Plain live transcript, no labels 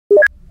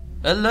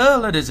Hello,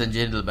 ladies and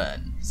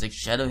gentlemen.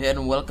 ZikShadow here,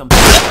 and welcome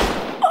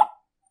back.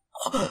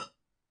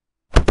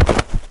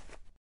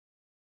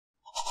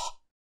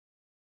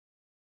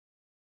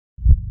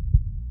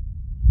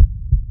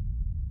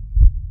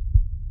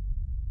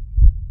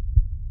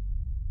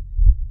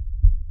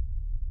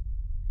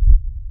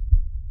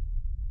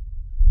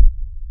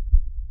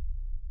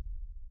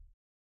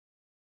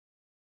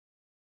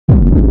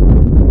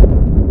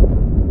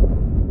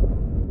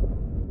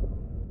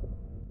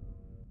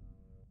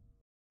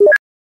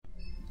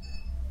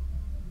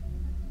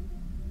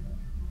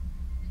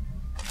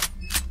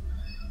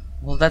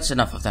 Well, that's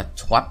enough of that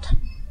twat.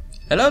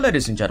 Hello,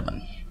 ladies and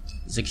gentlemen.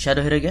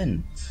 ZikShadow here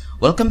again.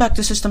 Welcome back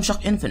to System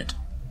Shock Infinite.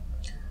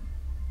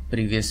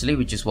 Previously,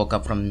 we just woke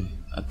up from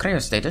a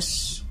cryo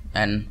status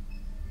and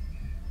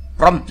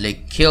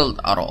promptly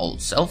killed our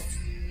old self.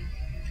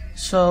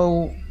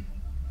 So,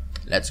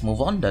 let's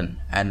move on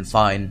then and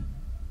find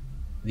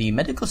the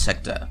medical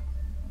sector.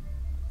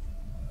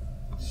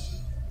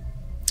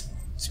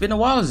 It's been a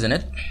while, isn't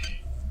it?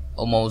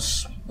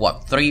 Almost,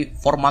 what,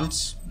 3-4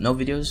 months? No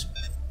videos?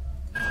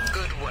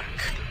 Good work.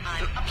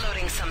 I'm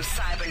uploading some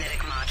cybernetic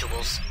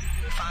modules.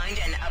 Find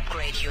and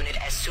upgrade unit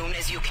as soon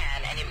as you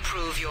can and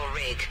improve your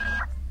rig.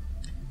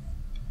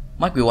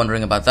 Might be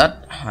wondering about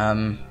that.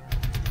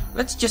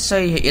 Let's just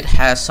say it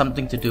has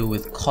something to do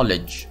with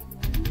college.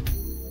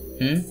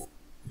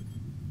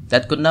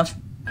 That good enough?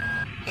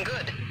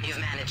 Good. You've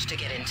managed to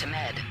get into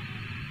med.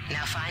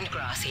 Now find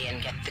Grassi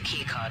and get the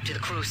keycard to the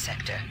cruise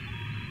sector.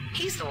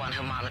 He's the one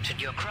who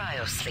monitored your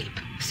cryo sleep,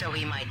 so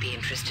he might be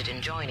interested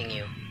in joining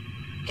you.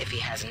 If he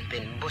hasn't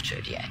been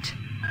butchered yet.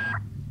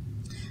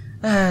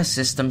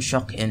 System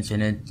Shock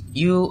Infinite,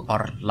 you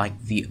are like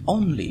the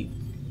only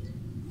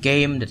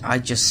game that I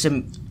just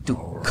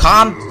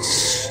can't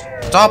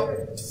stop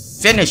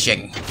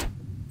finishing.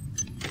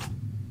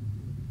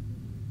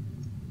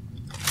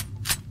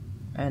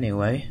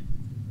 Anyway,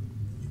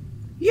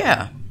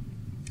 yeah,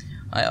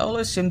 I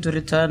always seem to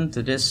return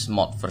to this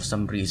mod for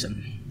some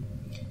reason.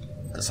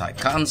 Because I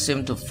can't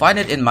seem to find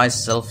it in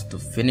myself to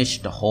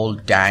finish the whole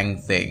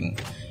dang thing.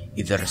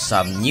 Either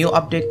some new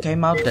update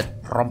came out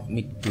that prompt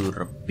me to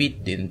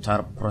repeat the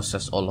entire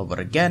process all over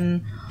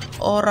again,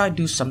 or I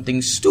do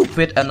something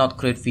stupid and not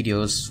create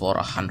videos for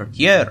 100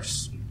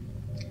 years.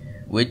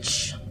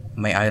 Which,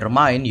 may I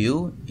remind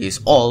you,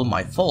 is all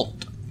my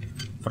fault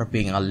for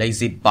being a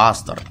lazy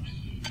bastard.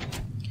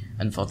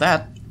 And for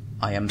that,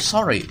 I am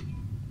sorry.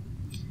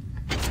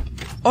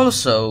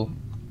 Also,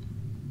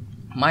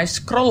 my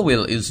scroll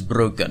wheel is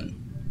broken.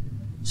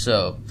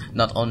 So,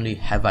 not only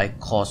have I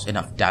caused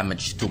enough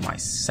damage to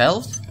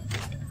myself,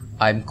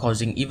 I'm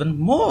causing even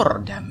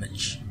more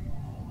damage.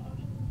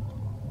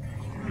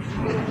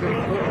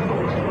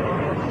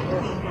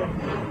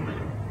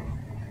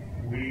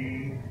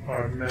 We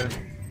are many,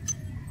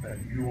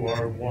 and you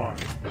are one.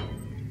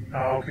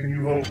 How can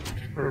you hope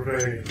to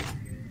prevail?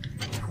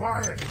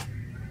 Quiet!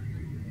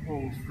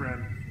 Old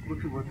friend,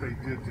 look at what they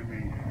did to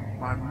me.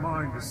 My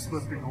mind is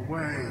slipping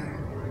away.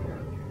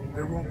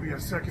 There won't be a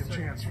second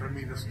chance for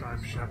me this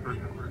time, Shepard,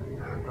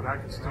 but I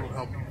can still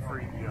help you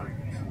free the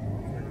others.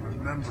 And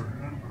remember,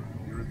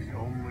 you're the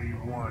only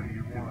one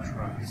you can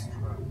trust.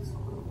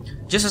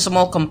 Just a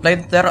small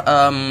complaint there,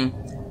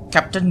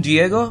 Captain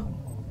Diego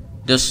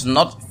does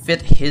not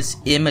fit his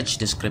image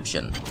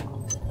description.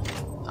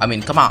 I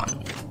mean, come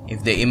on.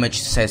 If the image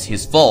says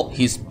he's bald,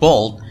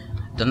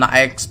 then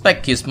I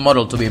expect his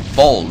model to be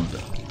bald.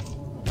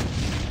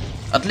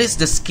 At least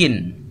the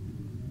skin.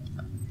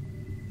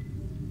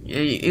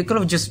 You could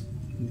have just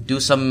do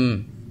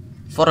some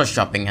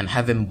photoshopping and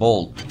have him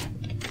bald.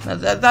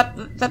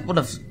 That would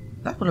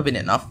have been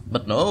enough.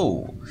 But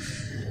no,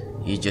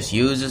 he just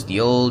uses the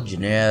old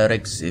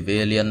generic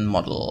civilian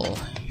model.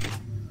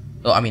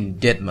 Oh, I mean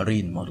dead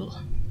marine model.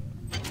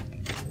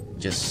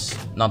 Just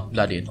not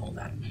bloody and all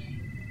that.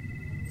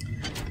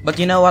 But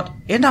you know what?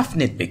 Enough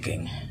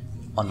nitpicking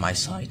on my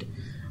side.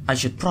 I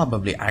should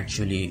probably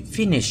actually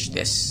finish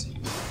this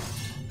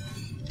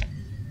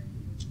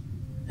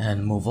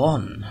and move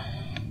on.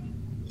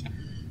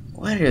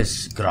 Where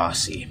is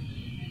Grassi?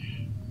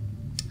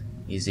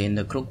 Is he in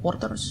the crew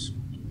quarters?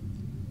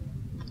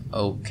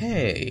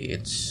 Okay,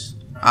 it's...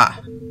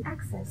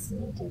 Access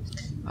needed.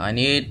 I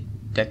need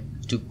deck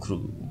to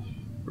crew.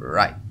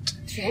 Right.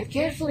 Tread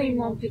carefully,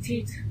 mon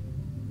petit.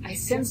 I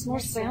sense more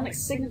psionic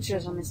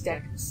signatures on this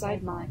deck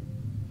beside mine.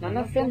 None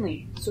are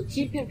friendly, so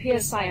keep your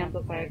PSI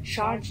amplifier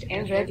charged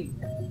and ready.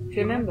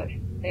 Remember,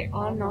 they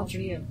are not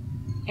real.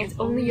 And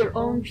only your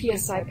own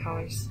PSI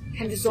powers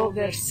can dissolve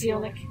their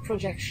psionic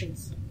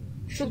projections.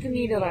 Should the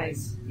need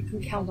arise, you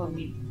can count on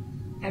me.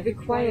 I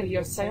require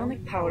your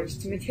psionic powers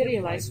to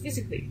materialize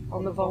physically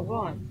on the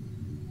Vauban.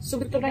 So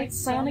with the right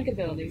psionic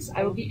abilities,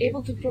 I will be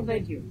able to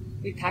provide you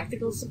with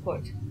tactical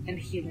support and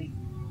healing.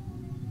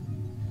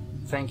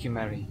 Thank you,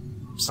 Mary.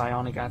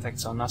 Psionic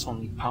attacks are not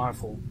only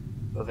powerful,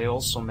 but they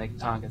also make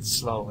targets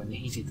slow and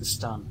easy to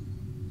stun.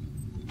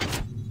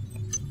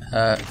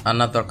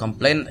 Another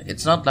complaint,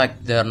 it's not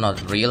like they're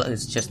not real,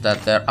 it's just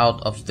that they're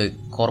out of the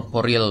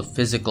corporeal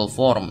physical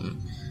form.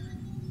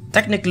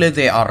 Technically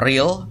they are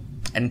real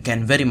and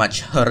can very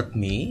much hurt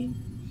me.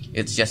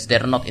 It's just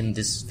they're not in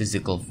this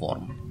physical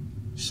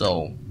form.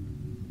 So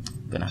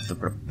I'm gonna have to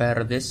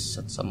prepare this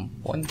at some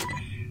point.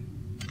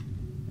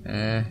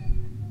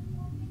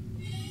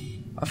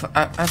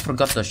 I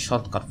forgot the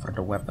shortcut for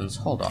the weapons.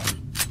 Hold on.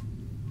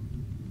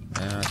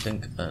 I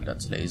think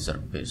that's laser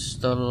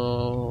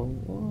pistol.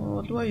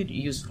 What do I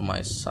use for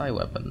my psi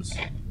weapons?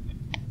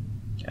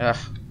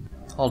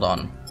 Hold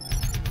on.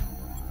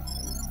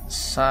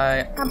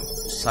 Psi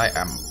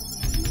amp.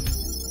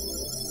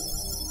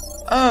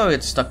 Oh,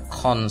 it's the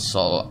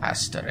console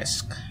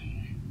asterisk.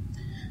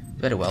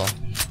 Very well.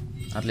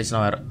 At least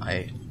now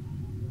I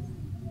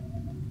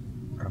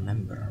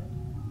remember.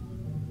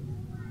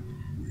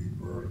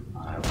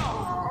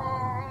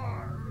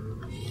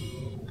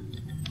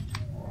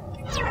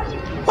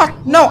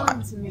 What? No!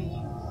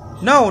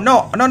 No!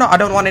 I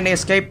don't want any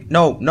escape.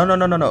 No! No!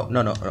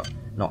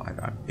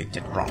 I picked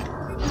it wrong.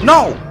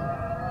 No!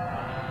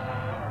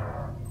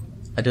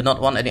 I do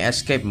not want any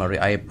escape, Marie.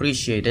 I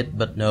appreciate it,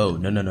 but no.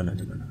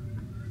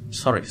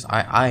 Sorry,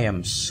 I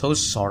am so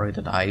sorry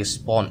that I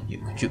spawned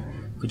you.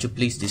 Could you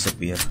please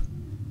disappear?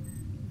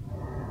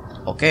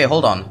 Okay,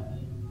 hold on.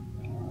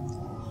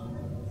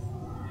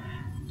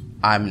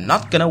 I'm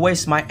not gonna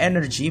waste my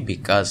energy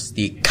because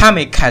the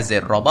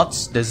kamikaze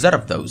robots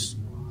deserve those.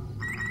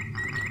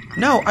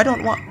 No, I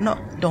don't want. No,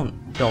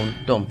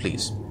 don't,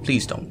 please.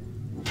 Please don't.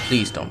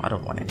 Please don't. I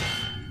don't want any.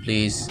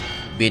 Please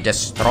be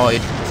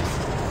destroyed.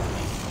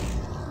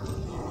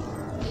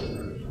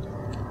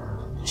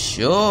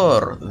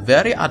 Sure,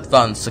 very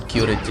advanced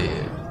security.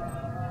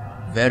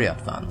 Very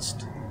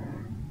advanced.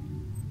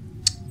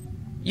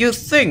 You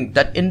think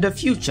that in the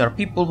future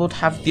people would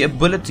have the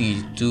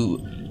ability to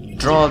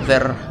draw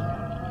their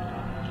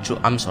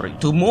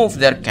to move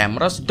their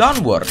cameras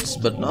downwards,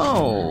 but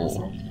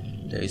no.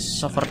 They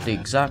suffer the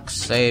exact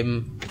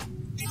same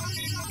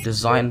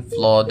design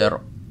flaw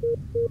their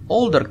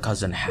older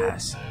cousin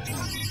has.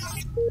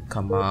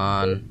 Come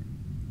on.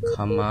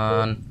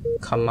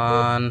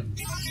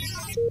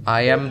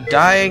 I am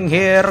dying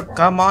here.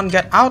 Come on,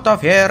 get out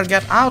of here.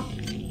 Get out.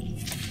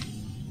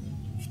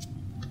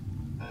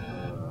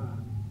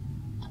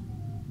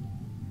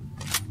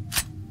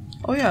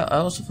 Oh yeah, I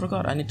also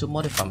forgot. I need to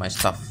modify my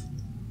stuff.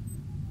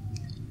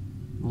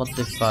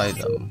 Modify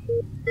them.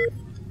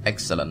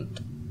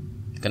 Excellent.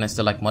 Can I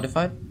still like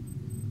modify it?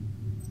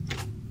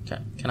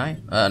 Can I?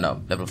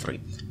 No, level 3.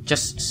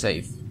 Just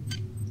save.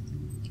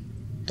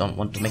 Don't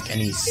want to make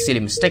any silly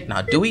mistake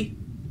now, do we?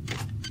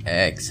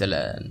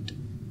 Excellent.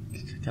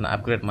 Can I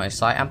upgrade my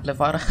psi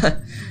amplifier?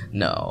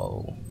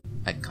 No,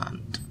 I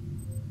can't.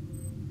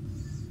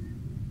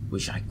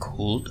 Wish I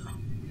could.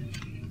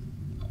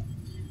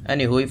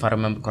 Anywho, if I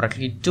remember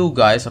correctly, 2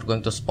 guys are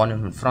going to spawn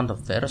in front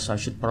of there, so I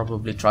should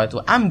probably try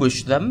to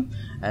ambush them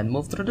and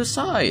move through the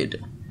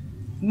side.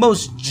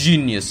 Most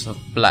genius of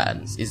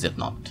plans, is it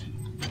not?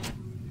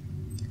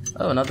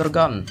 Oh, another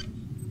gun.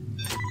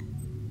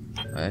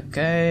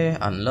 Okay,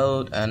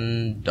 unload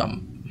and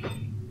dump.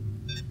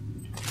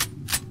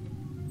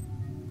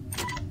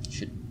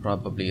 Should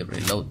probably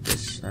reload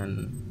this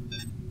and...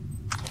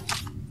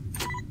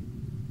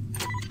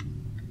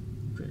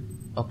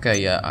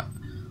 Okay, yeah.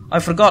 I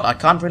forgot, I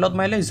can't reload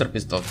my laser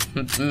pistol.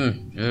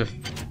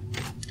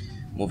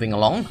 Moving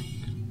along.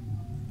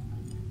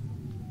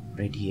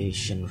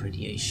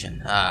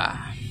 Radiation.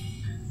 Ah,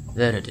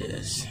 there it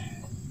is.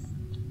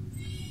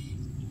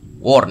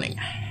 Warning.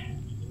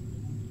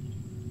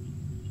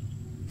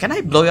 Can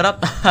I blow it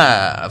up?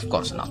 Of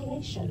course not.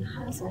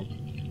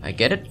 I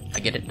get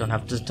it. Don't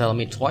have to tell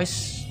me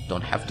twice.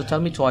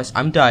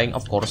 I'm dying,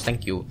 of course.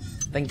 Thank you,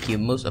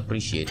 most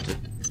appreciated.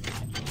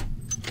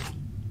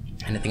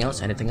 Anything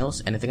else?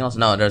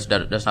 No, there's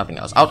nothing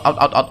else. Out.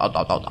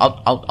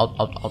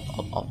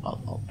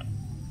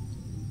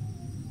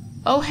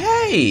 Oh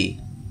hey!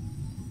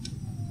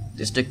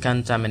 This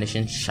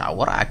decontamination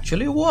shower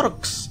actually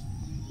works.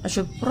 I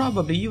should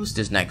probably use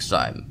this next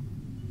time.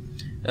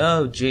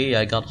 Oh gee,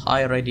 I got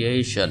high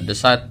radiation.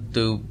 Decide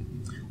to...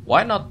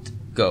 Why not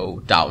go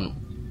down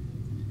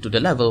to the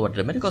level where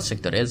the medical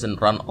sector is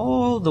and run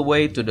all the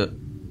way to the...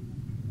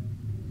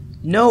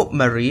 No,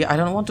 Marie, I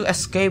don't want to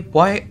escape.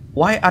 Why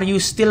are you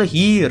still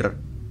here?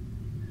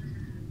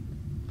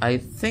 I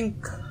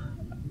think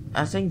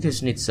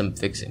this needs some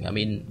fixing. I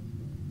mean,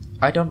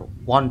 I don't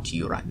want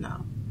you right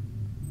now.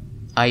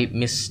 I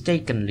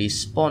mistakenly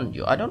spawned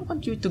you. I don't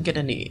want you to get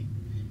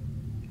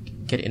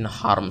in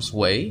harm's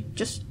way.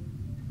 Just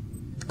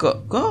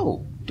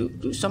go.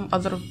 Do some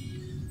other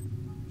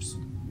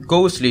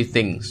ghostly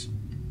things.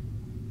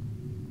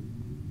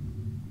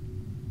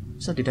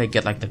 So did I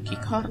get like the key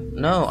card?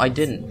 No, I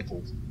didn't.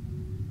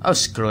 Oh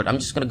screw it. I'm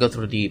just gonna go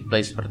through the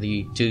place where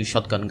the 2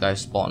 shotgun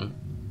guys spawn.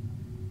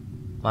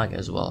 Might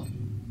as well.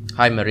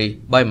 Hi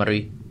Marie. Bye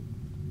Marie.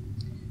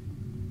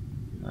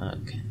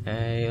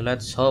 Okay,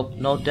 let's hope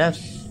no death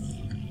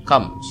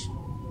comes.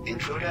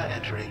 Intruder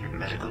entering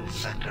medical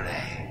sector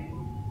A.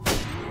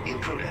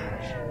 Intruder,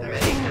 the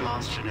medic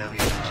demands to know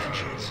your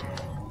intentions.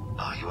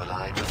 Are you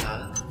allied with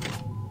her?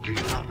 Do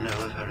you not know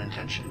of her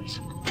intentions,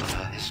 of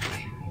her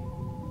history?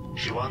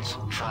 She once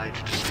tried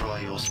to destroy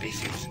your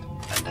species,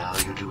 and now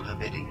you do her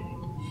bidding.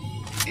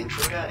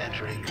 Intruder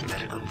entering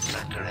medical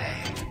sector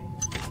A.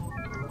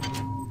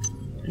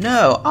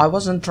 No, I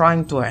wasn't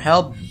trying to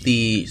help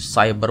the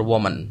cyber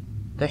woman.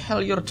 The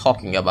hell you're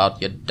talking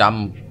about, you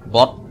dumb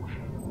bot?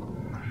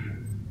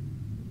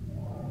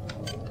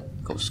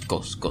 Ghost.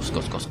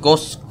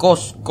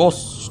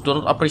 Do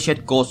not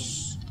appreciate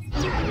ghosts.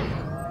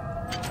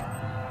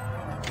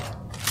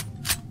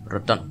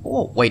 Return.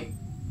 Oh, wait.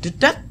 Did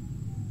that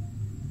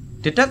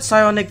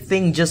psionic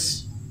thing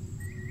just...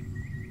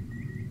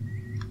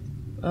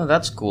 Oh,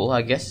 that's cool,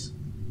 I guess.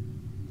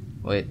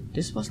 Wait,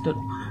 this was the...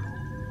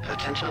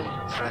 Potential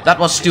threat. That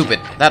was stupid.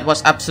 That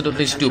was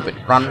absolutely stupid.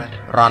 Run.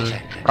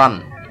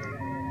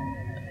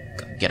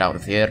 Get out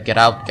of here. Get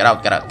out.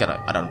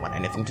 I don't want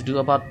anything to do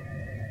about...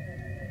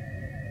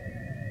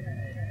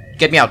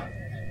 Get me out.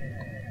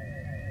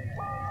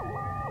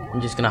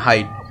 I'm just gonna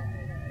hide.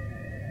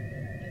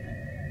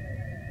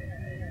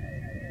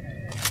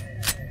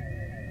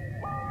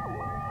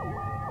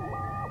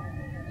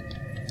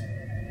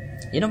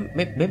 You know,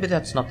 maybe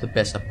that's not the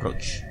best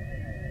approach.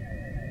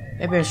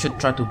 Maybe I should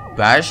try to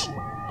bash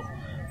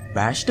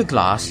the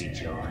glass.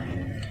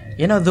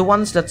 You know, the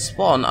ones that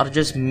spawn are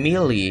just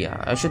melee.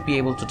 I should be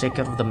able to take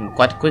care of them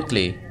quite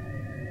quickly.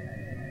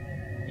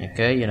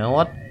 Okay, you know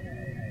what?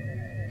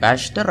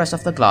 Bash the rest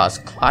of the glass.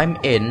 Climb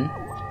in.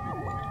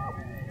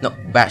 No,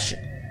 bash.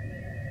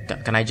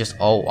 Can I just...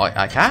 Oh,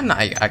 I can.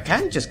 I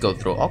can just go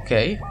through.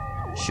 Okay.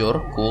 Sure,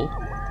 cool.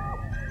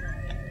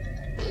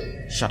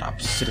 Shut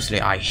up.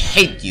 Seriously, I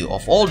hate you.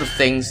 Of all the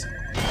things,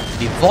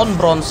 the Von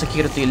Braun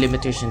security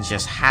limitations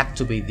just had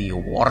to be the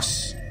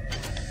worst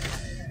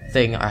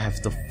thing I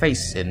have to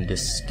face in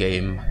this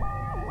game.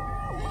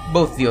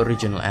 Both the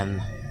original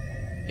and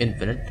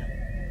Infinite.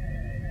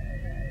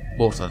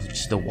 Both are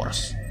just the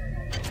worst.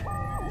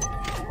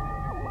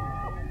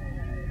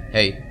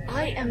 Hey.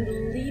 I am the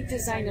lead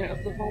designer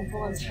of the Von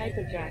Braun's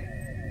hyperdrive,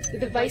 the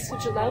device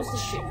which allows the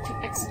ship to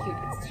execute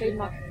its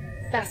trademark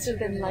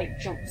faster-than-light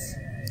jumps.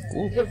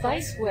 Cool. The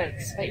device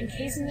works by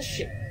encasing the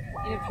ship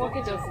in a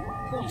pocket of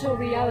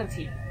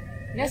proto-reality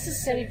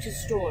necessary to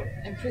store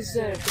and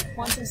preserve the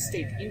quantum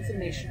state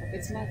information of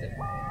its matter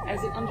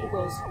as it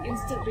undergoes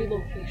instant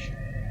relocation.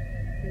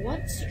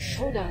 Once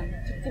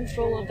Shodan took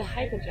control of the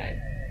hyperdrive,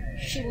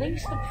 she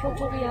linked the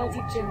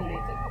proto-reality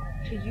generator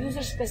to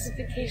user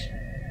specification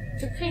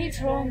to create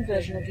her own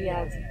version of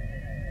reality,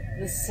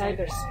 the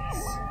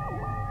cyberspace.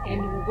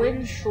 And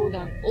when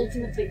Shodan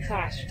ultimately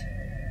crashed,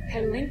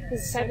 her link with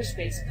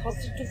cyberspace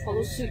caused her to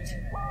follow suit.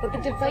 But the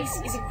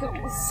device is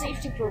equipped with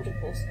safety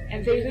protocols,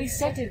 and they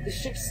resetted the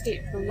ship's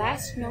state to the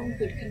last known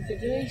good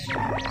configuration.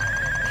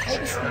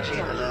 Hyperspeed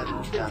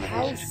jump to the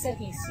PAL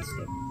SETI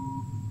system.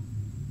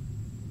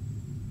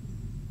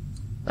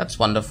 That's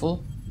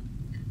wonderful.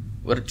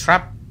 We're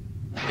trapped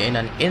in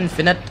an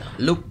infinite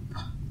loop.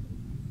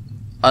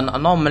 An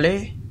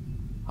anomaly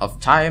of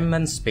time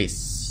and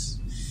space.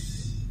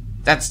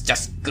 That's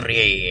just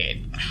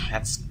great.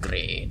 That's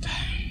great.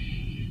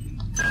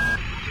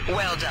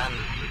 Well done.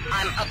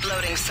 I'm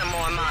uploading some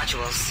more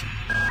modules.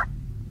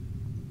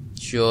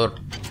 Sure.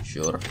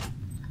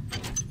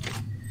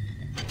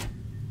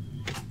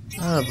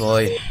 Oh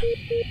boy.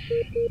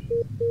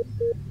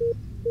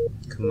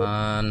 Come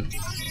on.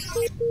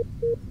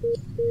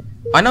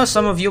 I know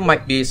some of you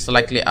might be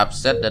slightly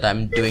upset that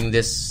I'm doing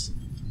this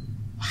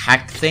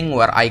hack thing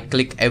where I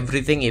click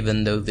everything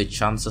even though the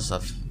chances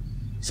of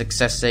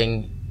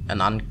successing an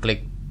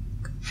unclick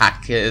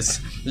hack is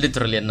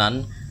literally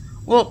none.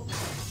 Well,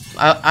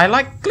 I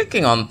like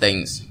clicking on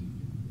things.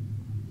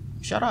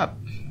 Shut up.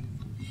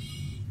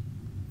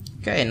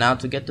 Okay, now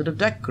to get to the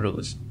deck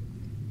cruise.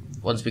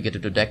 Once we get to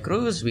the deck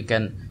cruise, we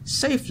can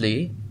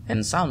safely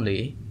and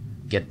soundly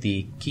get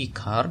the key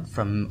card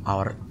from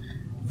our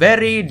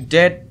very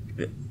dead...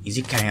 Is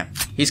he carrying a...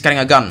 He's carrying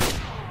a gun.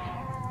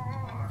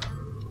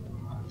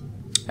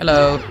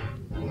 Hello.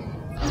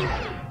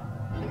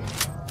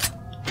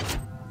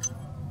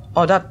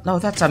 Oh, no,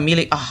 that's a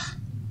melee.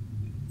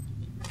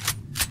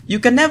 You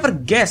can never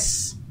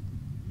guess.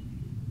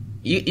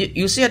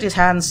 You see at his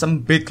hand some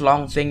big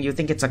long thing. You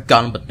think it's a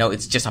gun, but no,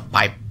 it's just a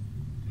pipe.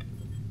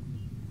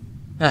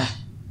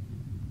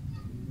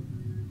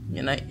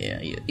 You know,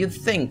 you'd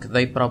think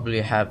they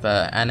probably have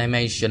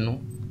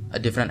animation, a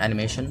different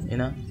animation. You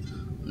know,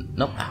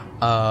 nope.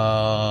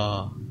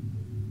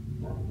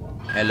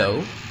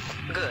 Hello.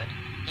 Good.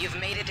 You've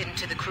made it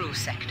into the crew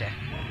sector.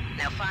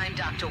 Now find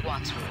Dr.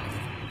 Watt's room.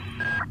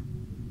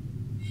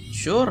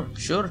 Sure.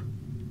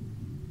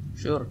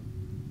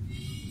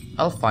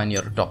 I'll find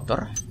your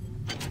doctor.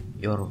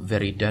 Your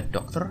very dead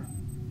doctor.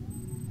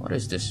 What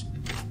is this?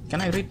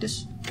 Can I read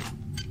this?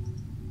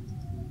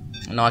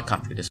 No, I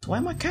can't read this. Why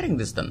am I carrying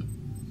this then?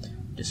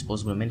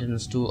 Disposable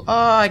maintenance tool.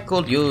 I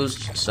could use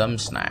some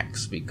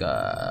snacks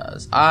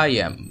because I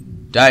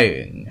am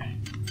dying.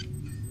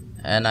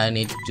 And I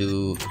need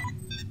to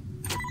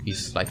be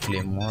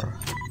slightly more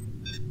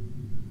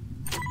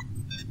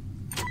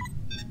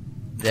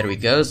There we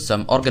go,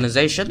 some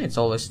organization, it's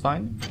always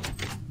fine.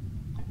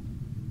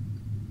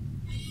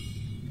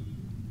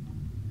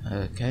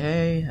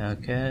 Okay,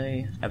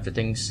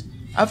 everything's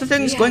We are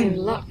going. in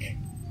luck.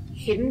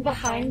 Hidden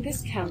behind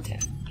this counter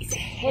is a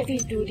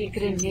heavy-duty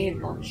grenade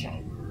launcher.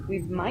 We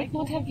might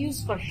not have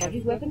use for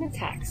heavy weapon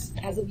attacks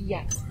as of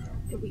yet,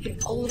 but we can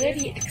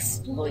already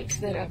exploit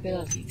their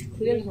ability to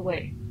clear the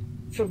way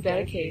through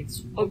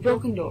barricades or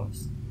broken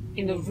doors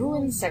in the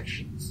ruined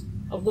sections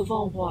of the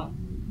Vault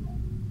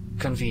 1.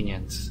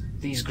 Convenient.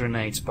 These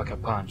grenades pack a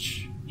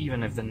punch.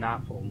 Even if the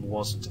napalm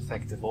wasn't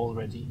effective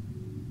already,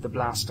 the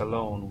blast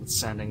alone would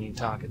send any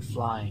target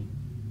flying.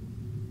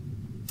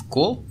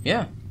 Cool,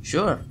 yeah,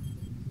 sure.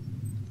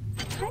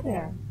 Hi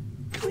there.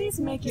 Please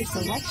make your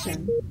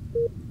selection.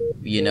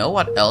 You know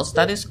what else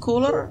that is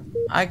cooler?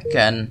 I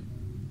can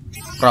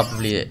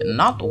probably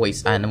not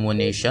waste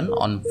ammunition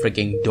on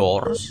freaking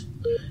doors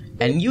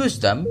and use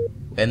them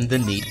when the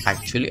need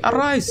actually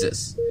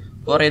arises.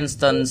 For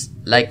instance,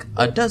 like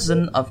a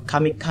dozen of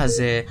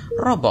kamikaze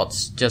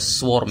robots just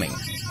swarming.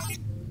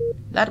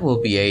 That will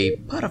be a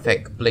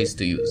perfect place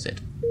to use it.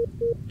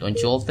 Don't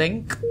you all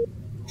think?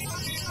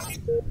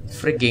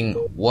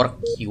 Frigging work,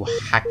 you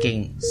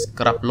hacking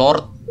scrap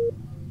lord.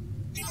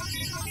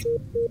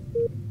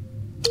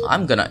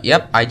 I'm gonna,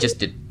 yep, I just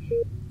did.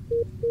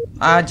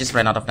 I just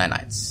ran out of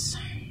nanites.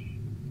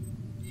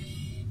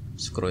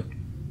 Screw it.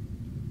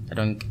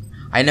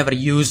 I never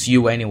use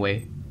you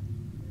anyway.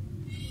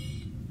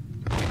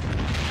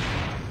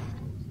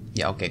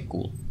 Yeah, okay,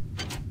 cool.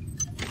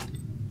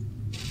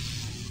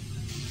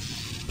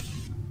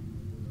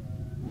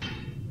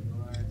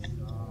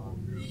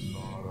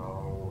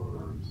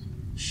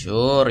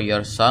 Sure,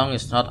 your song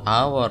is not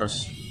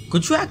ours.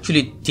 Could you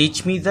actually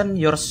teach me then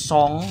your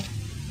song?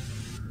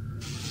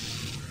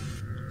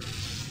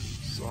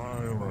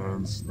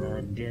 Silence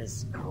the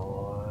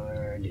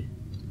discord.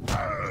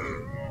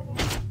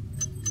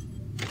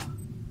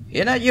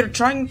 You know, you're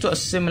trying to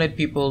assimilate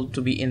people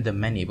to be in the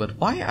many, but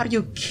why are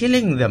you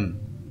killing them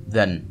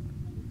then?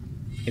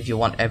 If you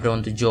want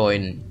everyone to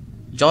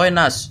join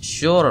us,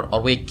 sure,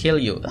 or we kill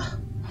you.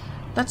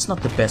 That's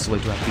not the best way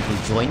to have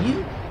people join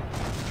you.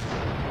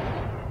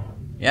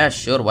 Yeah,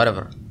 sure,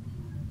 whatever.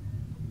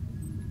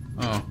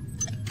 Oh,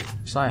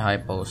 Psi-High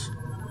pose.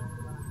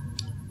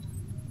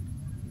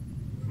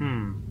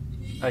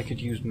 I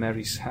could use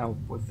Mary's help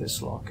with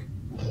this lock.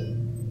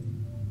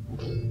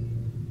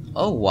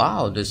 Oh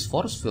wow, this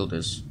force field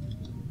is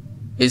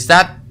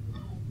that?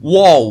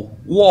 Whoa,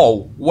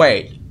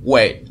 wait,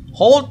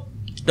 hold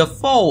the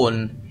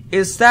phone.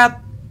 Is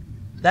that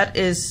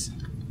is,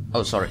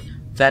 oh sorry,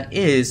 that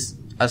is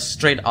a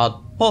straight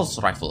out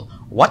pulse rifle.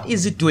 What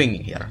is it doing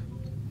here?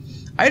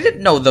 I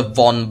didn't know the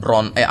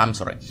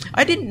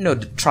I didn't know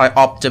the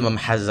Tri-Optimum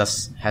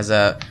has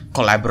a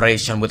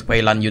collaboration with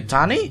Weyland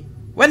Yutani.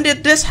 When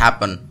did this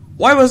happen?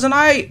 Why wasn't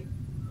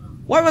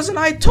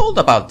I told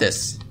about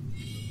this?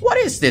 What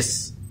is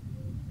this?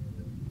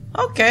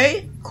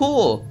 Okay,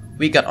 cool.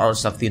 We got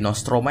ourselves the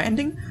Nostromo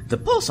ending, the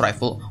pulse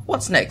rifle.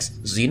 What's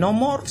next?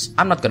 Xenomorphs?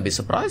 I'm not gonna be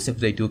surprised if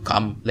they do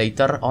come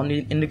later on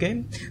in the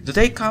game. Do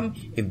they come?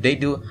 If they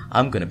do,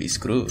 I'm gonna be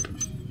screwed.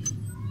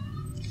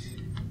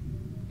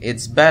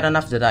 It's bad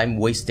enough that I'm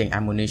wasting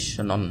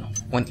ammunition on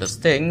pointless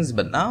things,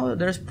 but now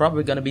there's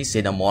probably gonna be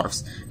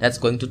Xenomorphs. That's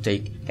going to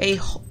take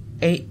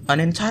an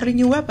entirely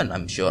new weapon,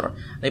 I'm sure.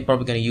 They're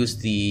probably gonna use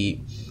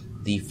the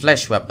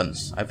flesh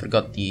weapons. I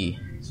forgot the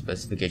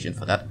specification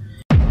for that.